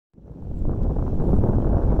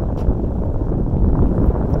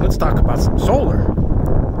talk about some solar.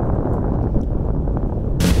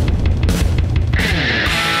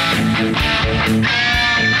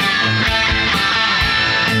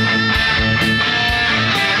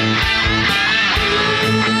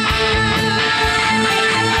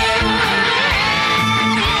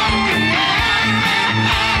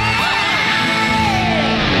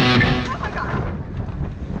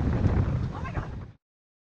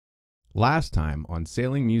 Last time on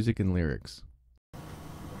Sailing Music and Lyrics.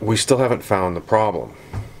 We still haven't found the problem.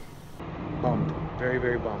 Bummed. Very,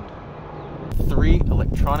 very bummed. 3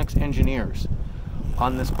 electronics engineers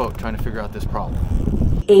on this boat trying to figure out this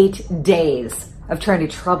problem. 8 days of trying to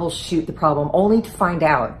troubleshoot the problem, only to find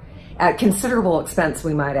out, at considerable expense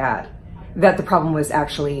we might add, that the problem was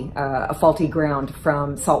actually a faulty ground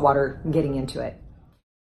from salt water getting into it.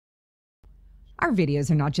 Our videos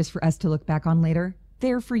are not just for us to look back on later.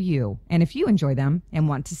 They're for you. And if you enjoy them and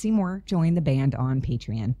want to see more, join the band on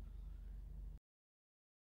Patreon.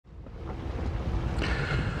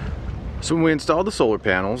 So when we installed the solar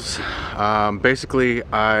panels, basically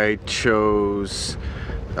I chose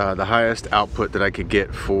the highest output that I could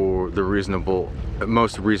get for the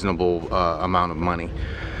most reasonable amount of money.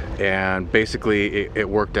 And basically it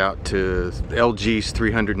worked out to LG's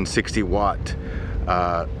 360 watt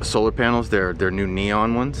solar panels. They're new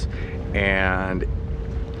neon ones, and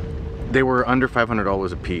they were under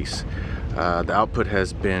 $500 a piece. The output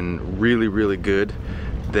has been really, really good.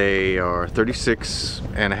 They are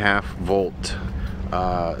 36.5 volt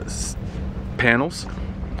panels,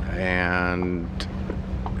 and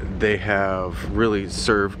they have really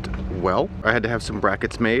served well. I had to have some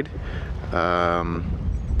brackets made.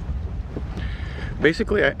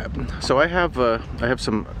 Basically, I have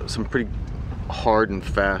some pretty hard and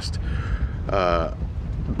fast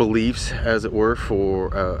beliefs, as it were,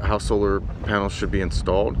 for how solar panels should be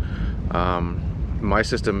installed. My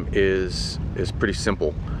system is pretty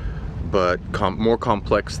simple, but more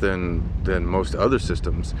complex than most other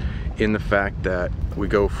systems, in the fact that we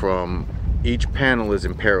go from, each panel is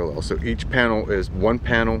in parallel. So each panel is, one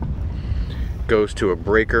panel goes to a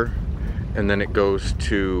breaker, and then it goes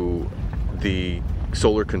to the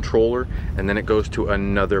solar controller, and then it goes to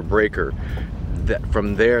another breaker.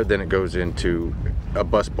 From there, then it goes into a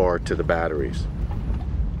bus bar to the batteries.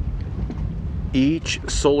 Each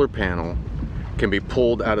solar panel can be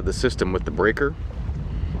pulled out of the system with the breaker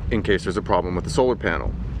in case there's a problem with the solar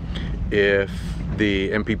panel. If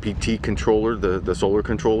the MPPT controller, the solar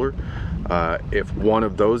controller, if one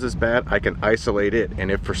of those is bad, I can isolate it, and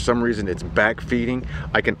if for some reason it's backfeeding,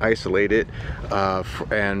 I can isolate it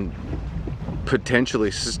and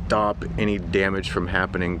potentially stop any damage from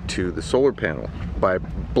happening to the solar panel by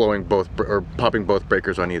blowing both or popping both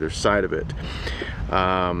breakers on either side of it.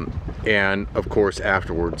 And of course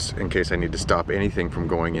afterwards, in case I need to stop anything from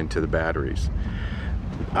going into the batteries.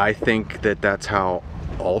 I think that that's how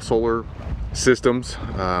all solar systems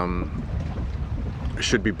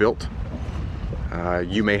should be built.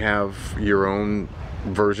 You may have your own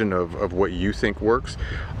version of what you think works.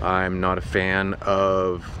 I'm not a fan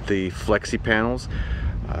of the flexi panels.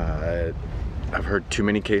 I've heard too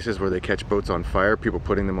many cases where they catch boats on fire, people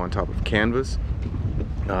putting them on top of canvas,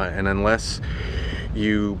 and unless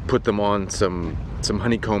you put them on some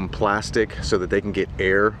honeycomb plastic so that they can get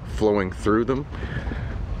air flowing through them,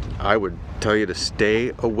 I would tell you to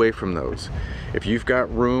stay away from those. If you've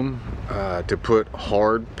got room to put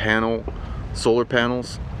hard solar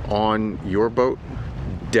panels on your boat,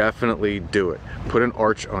 definitely do it. Put an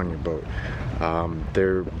arch on your boat.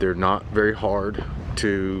 They're not very hard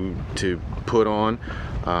to put on.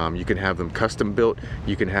 You can have them custom built.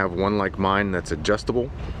 You can have one like mine that's adjustable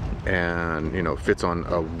and fits on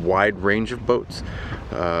a wide range of boats.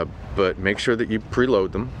 But make sure that you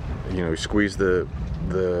preload them. Squeeze the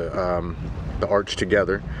arch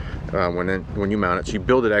together when you mount it. So you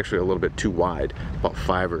build it actually a little bit too wide, about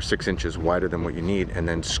 5 or 6 inches wider than what you need, and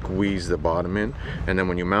then squeeze the bottom in, and then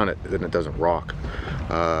when you mount it, then it doesn't rock.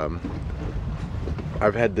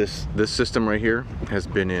 I've had this system right here has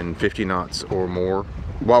been in 50 knots or more.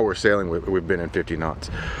 While we're sailing, we've been in 50 knots.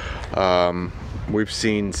 We've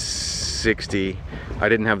seen 60. I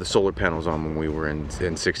didn't have the solar panels on when we were in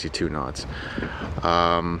 62 knots.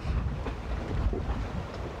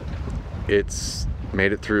 It's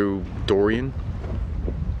made it through Dorian,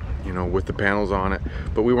 with the panels on it,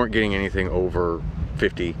 but we weren't getting anything over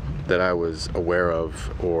 50 that I was aware of,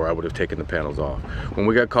 or I would have taken the panels off. When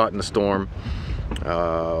we got caught in the storm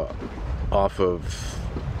off of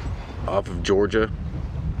Georgia,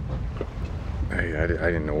 I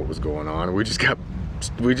didn't know what was going on. We just got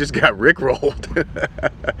rickrolled.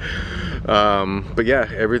 But yeah,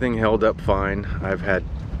 everything held up fine. I've had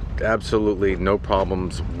absolutely no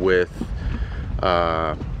problems with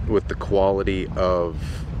the quality of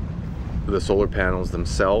the solar panels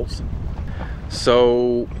themselves.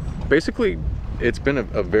 So basically, it's been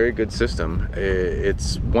a very good system.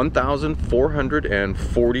 It's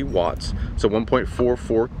 1,440 watts, so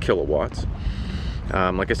 1.44 kilowatts.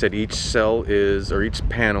 Like I said, each cell is, or each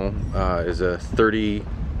panel is a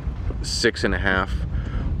 36.5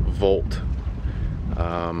 volt.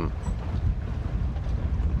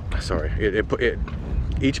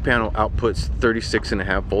 Each panel outputs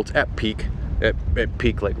 36.5 volts at peak. At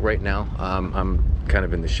peak, like right now, I'm kind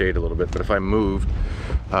of in the shade a little bit, but if I moved,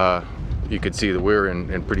 you could see that we're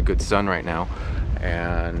in pretty good sun right now.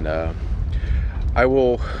 And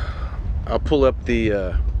I'll pull up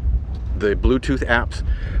the Bluetooth apps.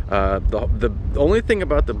 The only thing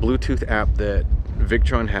about the Bluetooth app that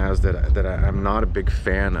Victron has that I'm not a big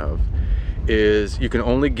fan of is you can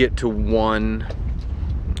only get to one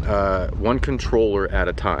controller at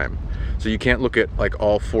a time. So you can't look at like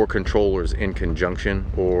all 4 controllers in conjunction,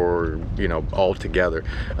 or all together,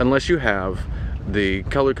 unless you have the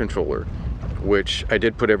color controller, which I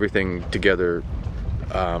did put everything together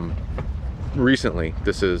recently.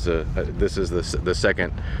 This is the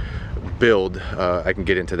second build. I can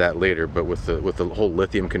get into that later, but with the whole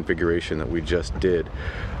lithium configuration that we just did,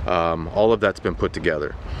 all of that's been put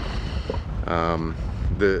together.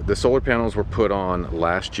 The solar panels were put on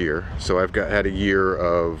last year, so I've had a year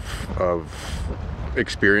of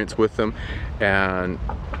experience with them, and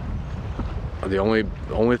the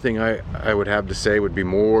only thing I would have to say would be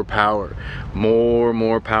more power,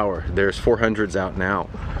 more power. There's 400s out now.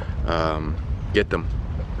 Get them,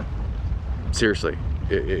 seriously.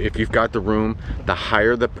 If you've got the room, the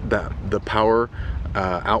higher the power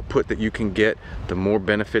output that you can get, the more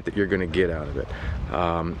benefit that you're going to get out of it.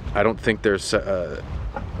 I don't think there's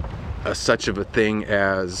such of a thing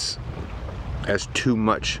as too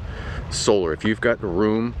much solar. If you've got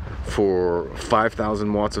room for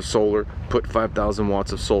 5,000 watts of solar, put 5,000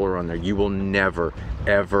 watts of solar on there. You will never,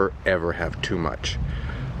 ever, ever have too much.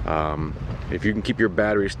 If you can keep your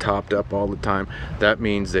batteries topped up all the time, that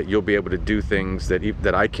means that you'll be able to do things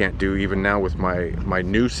that I can't do even now with my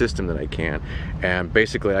new system that I can. And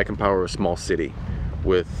basically, I can power a small city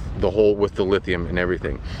with the lithium and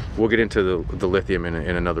everything. We'll get into the lithium in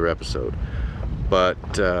another episode.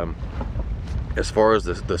 But as far as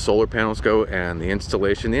the solar panels go and the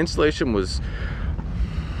installation was,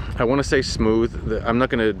 I want to say, smooth. I'm not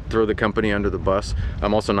going to throw the company under the bus.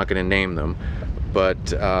 I'm also not going to name them, but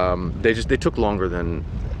they took longer than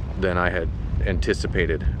I had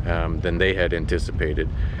anticipated, than they had anticipated,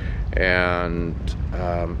 and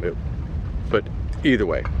but either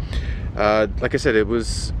way, like I said,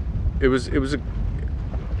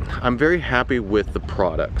 I'm very happy with the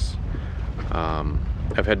products.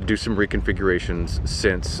 I've had to do some reconfigurations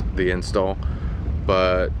since the install,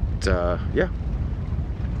 but yeah,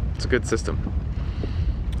 it's a good system.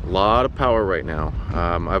 A lot of power right now.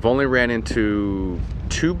 I've only ran into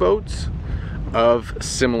 2 boats of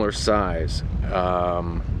similar size,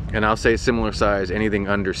 and I'll say similar size, anything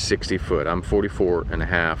under 60 foot. I'm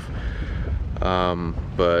 44.5,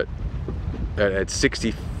 but at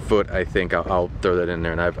 60 foot, I think I'll throw that in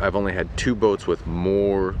there. And I've only had 2 boats with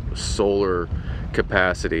more solar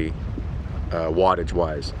capacity, wattage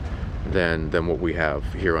wise, than what we have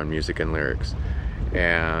here on Music and Lyrics,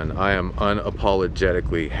 and I am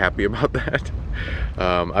unapologetically happy about that.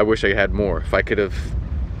 I wish I had more. If I could have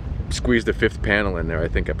squeezed a 5th panel in there, I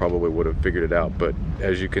think I probably would have figured it out, but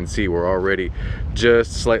as you can see, we're already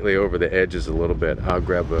just slightly over the edges a little bit. I'll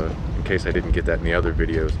grab in case I didn't get that in the other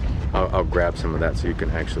videos, I'll grab some of that so you can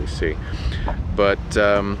actually see. But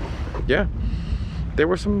yeah, there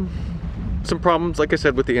were some problems, like I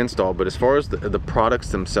said, with the install, but as far as the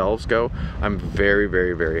products themselves go, I'm very,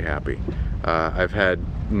 very, very happy. I've had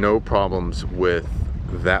no problems with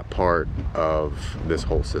that part of this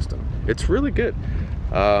whole system. It's really good.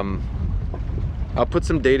 I'll put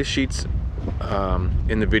some data sheets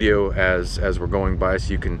in the video as we're going by,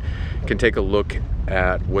 so you can take a look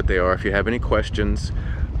at what they are. If you have any questions,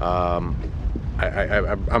 I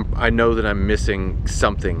know that I'm missing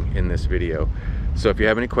something in this video. So if you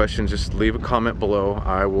have any questions, just leave a comment below.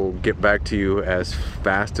 I will get back to you as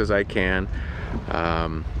fast as I can,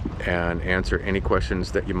 and answer any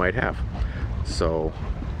questions that you might have. So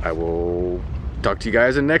I will talk to you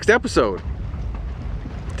guys in the next episode.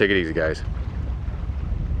 Take it easy, guys.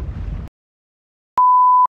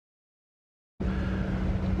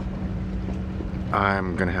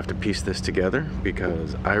 I'm gonna have to piece this together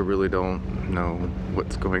because I really don't know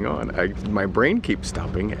what's going on. My brain keeps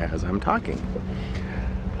stopping as I'm talking.